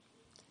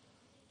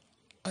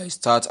I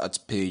start at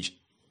page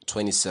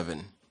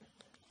 27.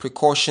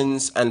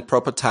 Precautions and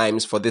proper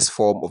times for this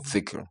form of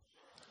dhikr.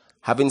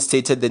 Having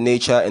stated the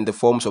nature and the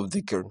forms of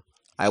dhikr,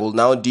 I will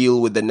now deal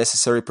with the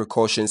necessary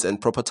precautions and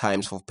proper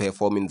times for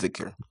performing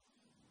dhikr.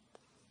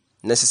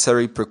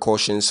 Necessary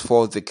precautions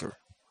for dhikr.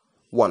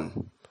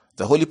 1.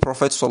 The Holy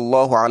Prophet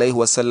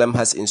ﷺ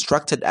has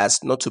instructed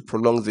us not to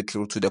prolong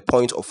dhikr to the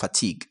point of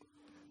fatigue.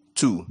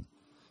 2.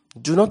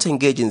 Do not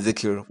engage in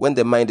dhikr when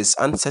the mind is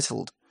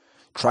unsettled.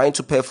 Trying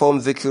to perform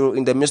dhikr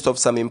in the midst of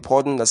some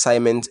important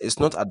assignment is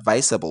not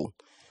advisable.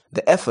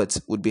 The effort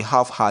would be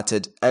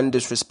half-hearted and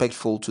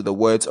disrespectful to the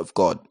words of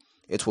God.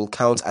 It will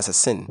count as a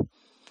sin.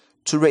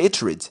 To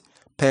reiterate,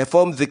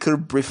 perform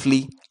dhikr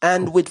briefly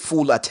and with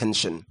full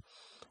attention.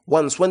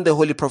 Once when the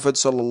Holy Prophet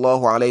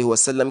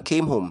ﷺ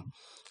came home,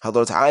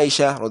 Hazrat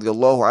Aisha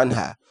radiallahu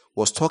anha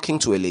was talking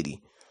to a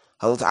lady.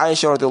 Hazrat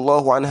Aisha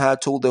radiallahu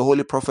anha told the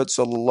Holy Prophet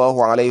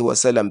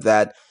ﷺ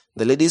that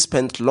the lady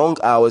spent long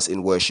hours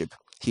in worship.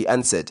 He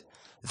answered,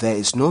 "There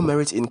is no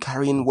merit in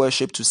carrying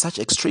worship to such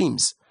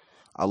extremes.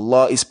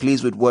 Allah is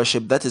pleased with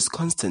worship that is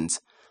constant.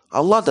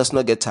 Allah does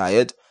not get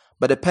tired,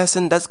 but a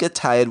person does get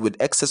tired with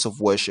excess of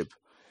worship.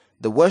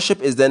 The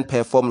worship is then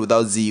performed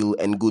without zeal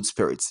and good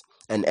spirits,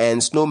 and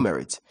earns no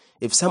merit.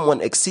 If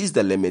someone exceeds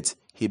the limit,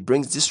 he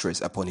brings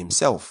distress upon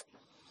himself."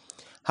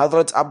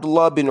 Hazrat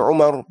Abdullah bin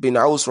Umar bin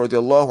Aus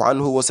radiallahu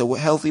anhu was a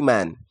healthy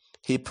man.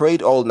 He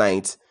prayed all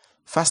night,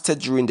 fasted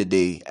during the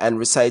day, and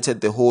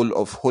recited the whole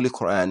of Holy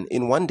Quran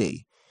in one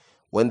day.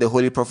 When the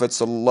Holy Prophet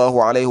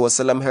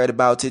ﷺ heard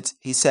about it,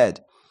 he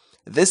said,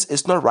 "This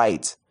is not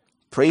right.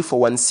 Pray for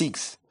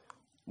 1/6,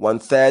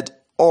 1/3,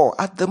 or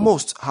at the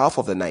most half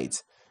of the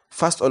night.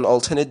 Fast on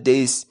alternate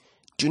days.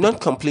 Do not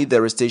complete the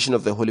recitation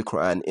of the Holy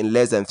Quran in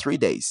less than 3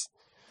 days."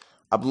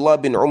 Abdullah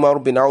bin Umar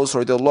bin Aus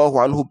radiallahu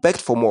anhu begged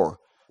for more,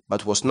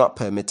 but was not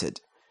permitted.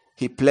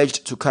 He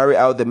pledged to carry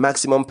out the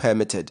maximum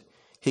permitted.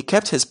 He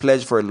kept his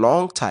pledge for a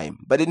long time,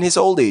 but in his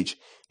old age,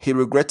 he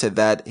regretted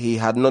that he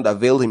had not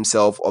availed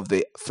himself of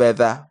the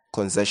further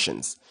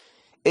concessions.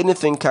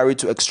 Anything carried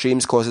to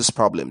extremes causes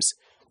problems.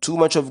 Too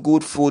much of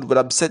good food would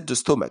upset the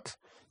stomach.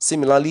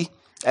 Similarly,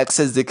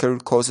 excess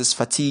dhikr causes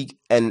fatigue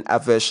and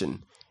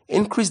aversion.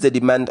 Increase the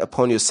demand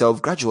upon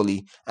yourself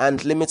gradually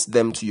and limit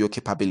them to your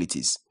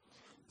capabilities.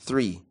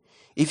 3.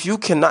 If you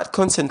cannot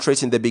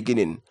concentrate in the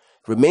beginning,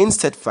 remain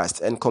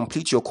steadfast and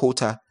complete your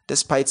quota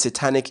despite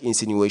satanic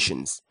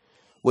insinuations.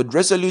 With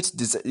resolute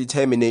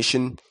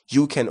determination,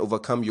 you can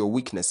overcome your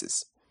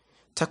weaknesses.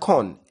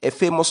 Takon, a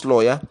famous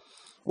lawyer,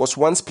 was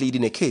once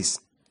pleading a case.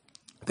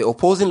 The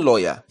opposing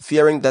lawyer,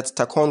 fearing that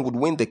Takon would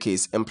win the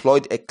case,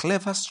 employed a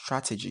clever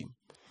strategy.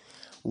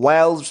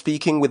 While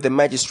speaking with the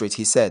magistrate,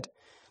 he said,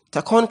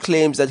 "Takon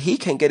claims that he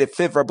can get a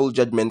favorable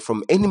judgment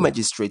from any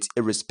magistrate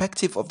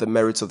irrespective of the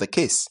merits of the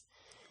case."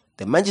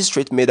 The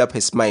magistrate made up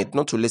his mind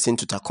not to listen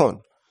to Takon.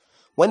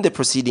 When the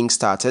proceedings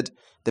started,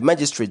 the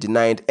magistrate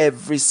denied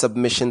every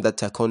submission that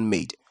Takon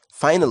made.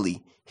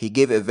 Finally, he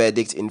gave a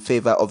verdict in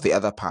favor of the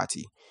other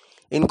party.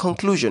 In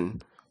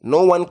conclusion,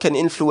 no one can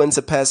influence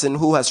a person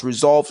who has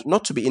resolved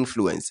not to be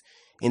influenced.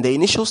 In the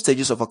initial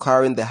stages of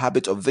acquiring the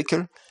habit of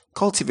dhikr,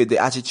 cultivate the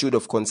attitude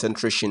of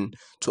concentration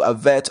to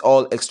avert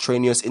all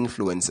extraneous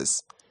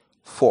influences.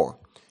 4.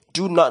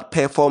 Do not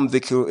perform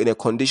dhikr in a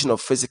condition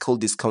of physical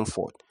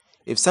discomfort.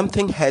 If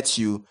something hurts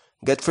you,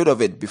 get rid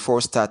of it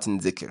before starting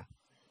dhikr.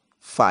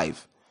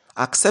 5.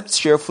 Accept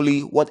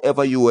cheerfully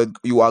whatever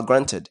you are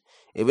granted.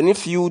 Even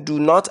if you do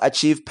not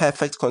achieve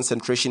perfect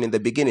concentration in the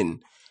beginning,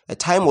 a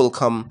time will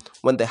come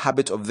when the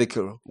habit of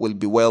dhikr will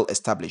be well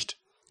established.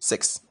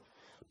 6.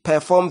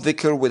 Perform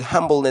dhikr with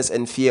humbleness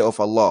and fear of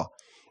Allah.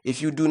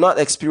 If you do not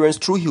experience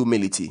true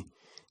humility,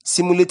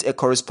 simulate a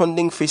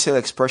corresponding facial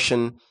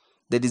expression.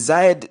 The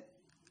desired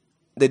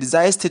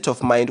state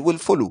of mind will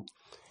follow.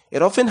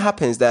 It often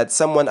happens that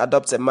someone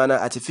adopts a manner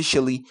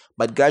artificially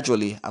but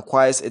gradually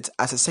acquires it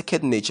as a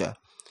second nature.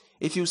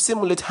 If you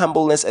simulate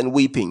humbleness and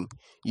weeping,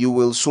 you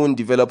will soon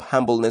develop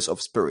humbleness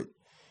of spirit.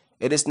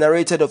 It is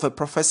narrated a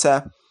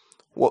professor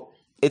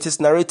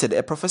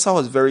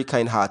was very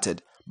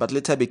kind-hearted, but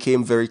later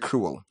became very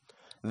cruel.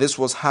 This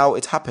was how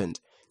it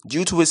happened.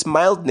 Due to his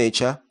mild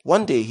nature,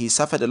 one day he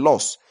suffered a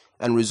loss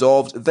and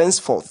resolved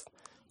thenceforth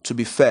to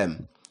be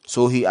firm.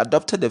 So he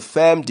adopted a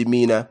firm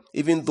demeanor,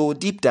 even though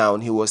deep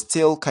down he was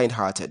still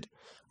kind-hearted.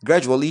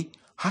 Gradually,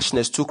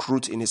 harshness took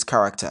root in his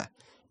character.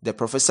 The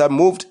professor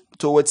moved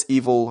towards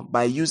evil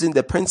by using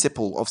the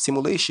principle of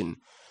simulation,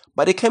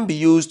 but it can be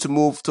used to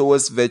move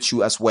towards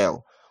virtue as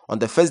well. On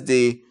the first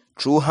day,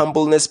 true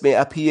humbleness may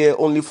appear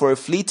only for a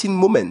fleeting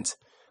moment.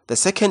 The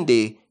second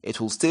day,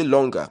 it will stay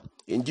longer.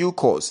 In due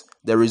course,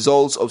 the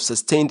results of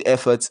sustained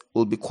effort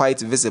will be quite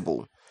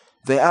visible.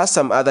 There are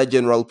some other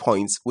general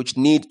points which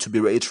need to be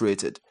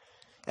reiterated.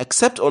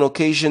 Except on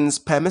occasions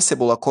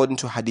permissible according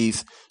to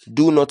hadith,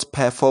 do not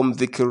perform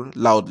dhikr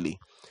loudly.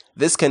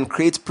 This can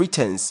create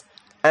pretense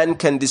and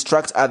can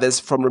distract others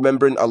from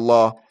remembering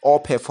Allah or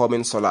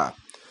performing salah.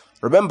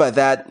 Remember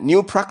that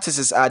new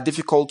practices are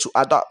difficult to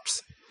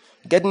adopt.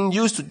 Getting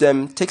used to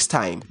them takes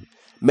time.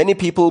 Many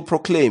people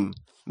proclaim,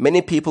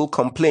 Many people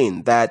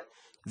complain that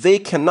they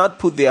cannot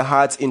put their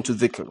hearts into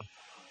dhikr.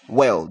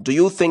 Well, do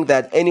you think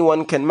that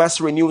anyone can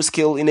master a new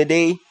skill in a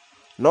day?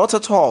 Not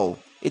at all.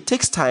 It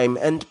takes time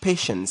and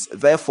patience.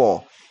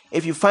 Therefore,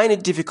 if you find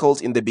it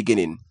difficult in the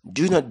beginning,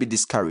 do not be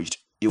discouraged.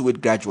 You will do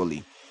it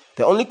gradually.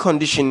 The only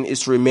condition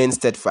is to remain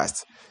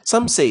steadfast.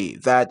 Some say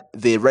that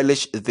they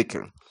relish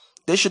dhikr.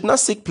 They should not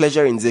seek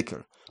pleasure in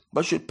dhikr,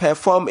 but should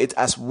perform it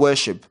as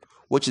worship,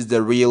 which is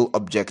the real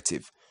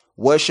objective.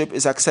 Worship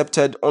is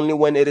accepted only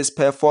when it is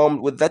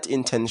performed with that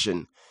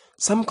intention.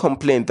 Some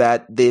complain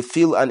that they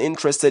feel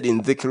uninterested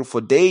in dhikr for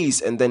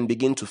days and then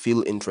begin to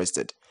feel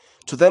interested.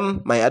 To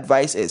them, my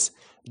advice is,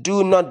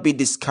 do not be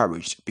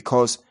discouraged,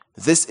 because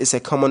this is a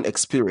common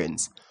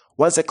experience.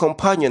 Once a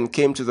companion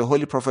came to the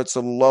Holy Prophet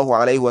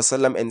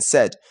ﷺ and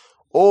said,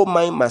 "O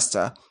my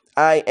master,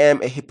 I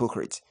am a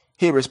hypocrite."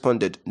 He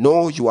responded,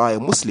 "No, you are a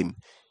Muslim."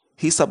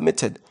 He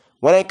submitted,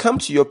 "When I come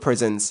to your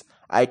presence,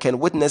 I can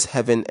witness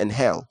heaven and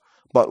hell,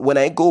 but when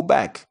I go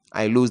back,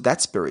 I lose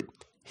that spirit."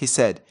 He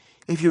said,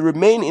 "If you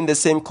remain in the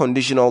same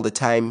condition all the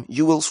time,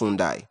 you will soon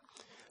die."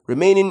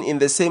 Remaining in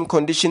the same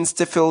condition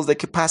stifles the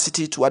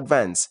capacity to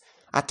advance.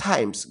 At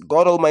times,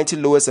 God Almighty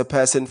lowers a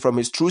person from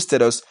his true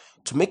status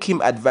to make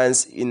him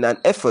advance in an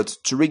effort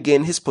to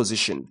regain his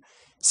position.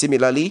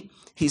 Similarly,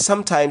 he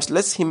sometimes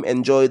lets him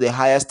enjoy the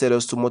higher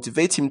status to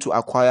motivate him to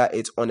acquire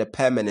it on a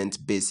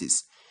permanent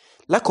basis.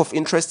 Lack of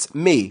interest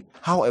may,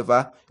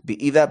 however,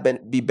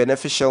 be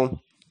beneficial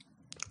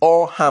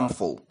or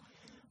harmful.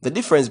 The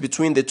difference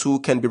between the two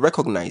can be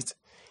recognized.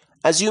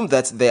 Assume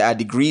that there are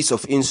degrees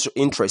of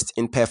interest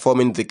in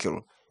performing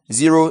dhikr.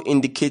 0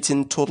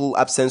 indicating total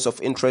absence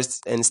of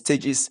interest, and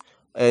stages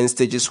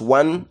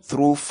 1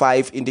 through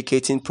 5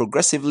 indicating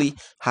progressively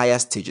higher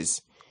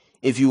stages.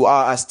 If you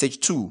are at stage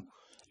 2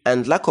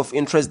 and lack of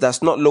interest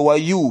does not lower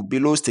you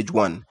below stage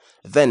 1,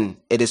 then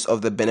it is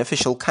of the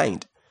beneficial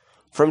kind.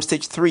 From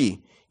stage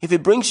 3, if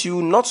it brings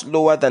you not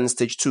lower than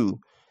stage 2,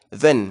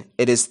 then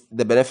it is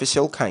the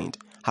beneficial kind.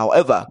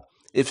 However,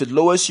 if it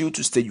lowers you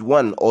to stage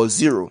 1 or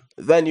 0,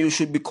 then you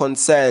should be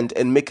concerned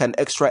and make an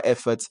extra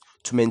effort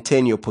to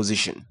maintain your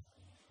position.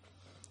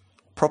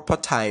 Proper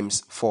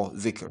times for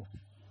dhikr.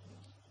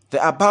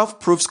 The above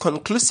proves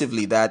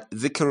conclusively that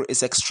dhikr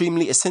is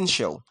extremely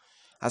essential.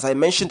 As I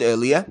mentioned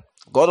earlier,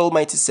 God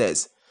Almighty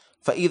says,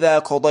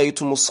 فَإِذَا قَضَيْتُمُ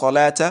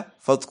الصَّلَاةَ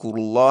فَاذْكُرُوا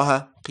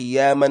اللَّهَ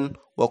قِيَامًا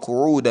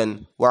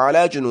وَقُعُودًا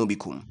وَعَلَى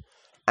جُنُوبِكُمْ.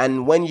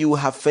 And when you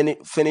have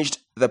finished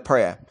the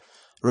prayer,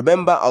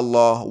 remember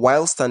Allah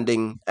while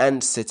standing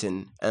and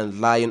sitting and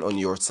lying on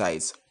your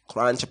sides.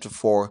 Quran chapter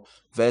 4,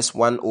 verse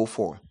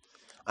 104.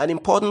 An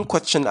important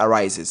question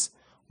arises.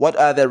 What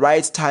are the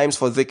right times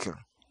for dhikr?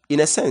 In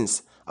a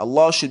sense,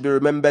 Allah should be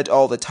remembered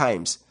all the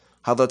times.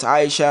 Hazrat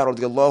Aisha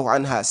radiallahu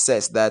anha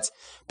says that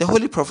the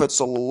Holy Prophet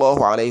sallallahu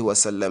alaihi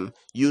wasallam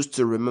used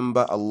to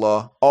remember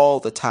Allah all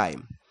the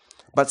time.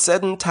 But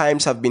certain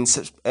times have been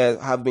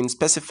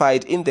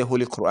specified in the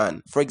Holy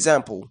Quran. For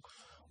example,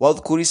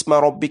 وَاذْكُرِ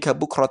اسْمَ رَبِّكَ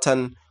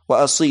بُكْرَةً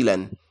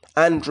وَأَصِيلًا,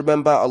 and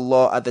remember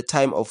Allah at the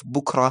time of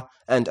Bukra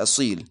and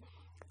Asil.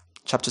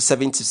 Chapter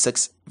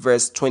 76,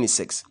 verse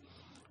 26.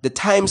 The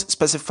times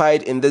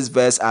specified in this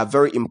verse are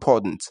very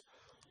important.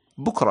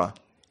 Bukra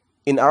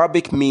in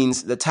Arabic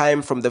means the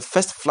time from the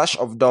first flash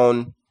of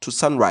dawn to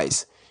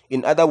sunrise.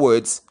 In other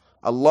words,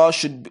 Allah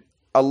should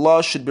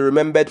be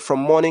remembered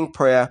from morning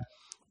prayer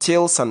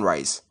till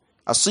sunrise.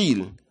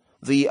 Asil,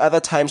 the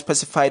other time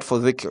specified for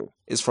dhikr,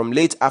 is from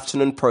late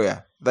afternoon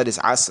prayer, that is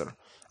Asr,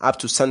 up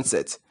to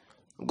sunset.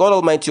 God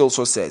Almighty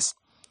also says,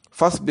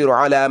 فَاصْبِرْ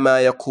عَلَى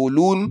مَا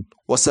يَقُولُونَ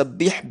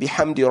وَسَبِّحْ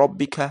بِحَمْدِ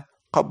رَبِّكَ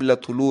قَبْلَ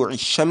طُلُوعِ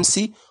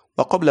الشَّمْسِ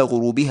وَقَبْلَ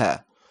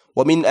غُرُوبِهَا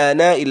وَمِنْ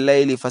آنَاءِ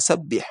اللَّيْلِ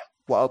فَسَبِّحْ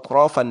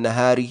وَأَطْرَافَ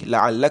النَّهَارِ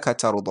لَعَلَّكَ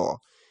تَرْضَى.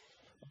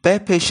 Bear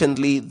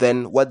patiently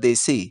then what they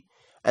say,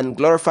 and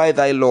glorify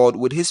thy Lord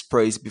with his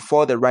praise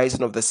before the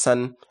rising of the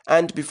sun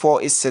and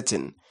before its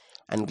setting,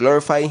 and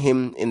glorify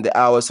him in the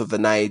hours of the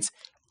night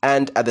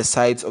and at the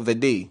sides of the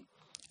day,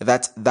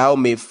 that thou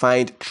may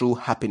find true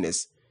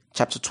happiness.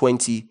 Chapter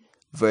 20,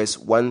 verse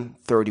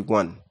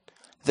 131.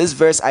 This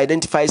verse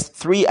identifies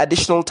 3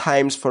 additional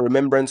times for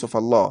remembrance of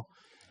Allah: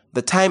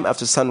 the time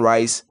after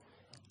sunrise,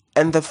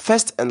 and the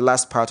first and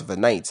last part of the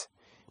night.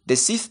 The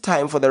 6th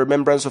time for the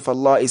remembrance of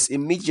Allah is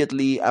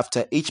immediately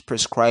after each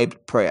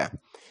prescribed prayer.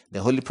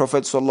 The Holy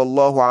Prophet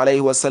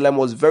ﷺ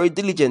was very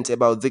diligent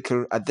about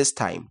dhikr at this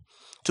time.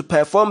 To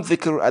perform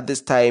dhikr at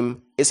this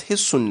time is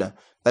his sunnah,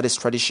 that is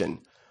tradition.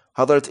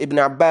 Hazrat Ibn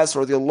Abbas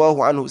radiallahu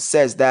anhu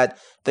says that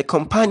the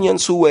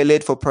companions who were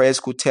late for prayers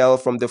could tell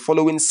from the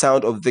following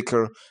sound of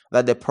dhikr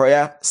that the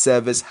prayer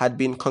service had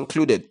been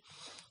concluded.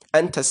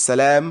 Anta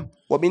salam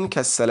wa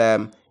minka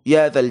salam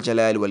ya dhal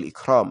jalal wal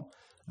ikram.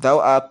 Thou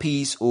art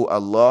peace, O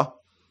Allah,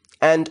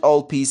 and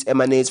all peace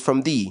emanates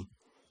from thee,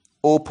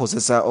 O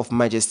possessor of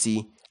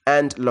majesty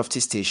and lofty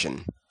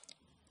station.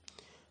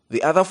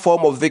 The other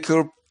form of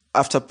dhikr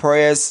after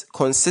prayers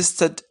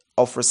consisted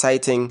of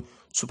reciting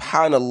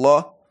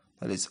Subhanallah,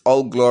 that is,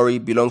 all glory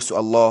belongs to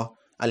Allah,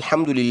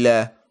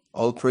 Alhamdulillah,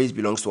 all praise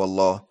belongs to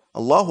Allah,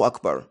 Allahu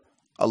Akbar,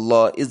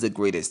 Allah is the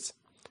greatest,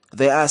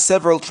 There are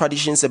several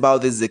traditions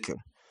about this zikr.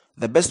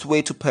 The best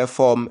way to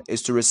perform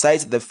is to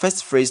recite the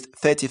first phrase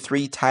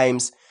 33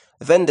 times,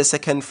 then the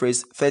second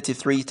phrase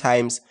 33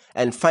 times,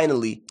 and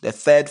finally the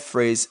third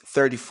phrase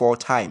 34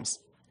 times.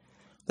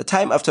 The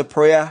time after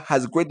prayer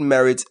has great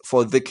merit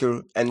for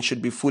dhikr and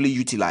should be fully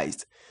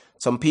utilized.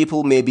 Some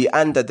people may be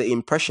under the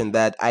impression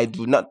that I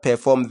do not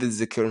perform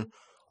this zikr,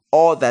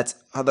 or that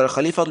Hadhr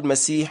Khalifa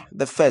al-Masih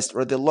the First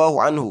radiallahu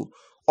anhu,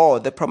 or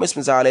the Promised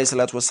Messiah alayhi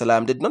salatu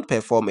wasalam did not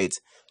perform it.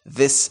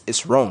 This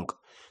is wrong.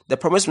 The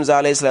Promised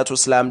Messiah alayhi salatu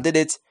wasalam did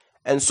it,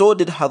 and so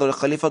did Hadhr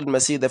Khalifa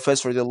al-Masih the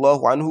First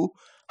radiallahu anhu.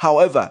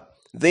 However,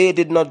 they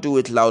did not do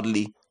it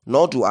loudly,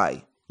 nor do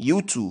I.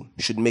 You too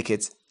should make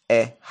it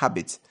a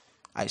habit.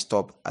 I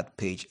stop at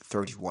page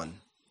 31.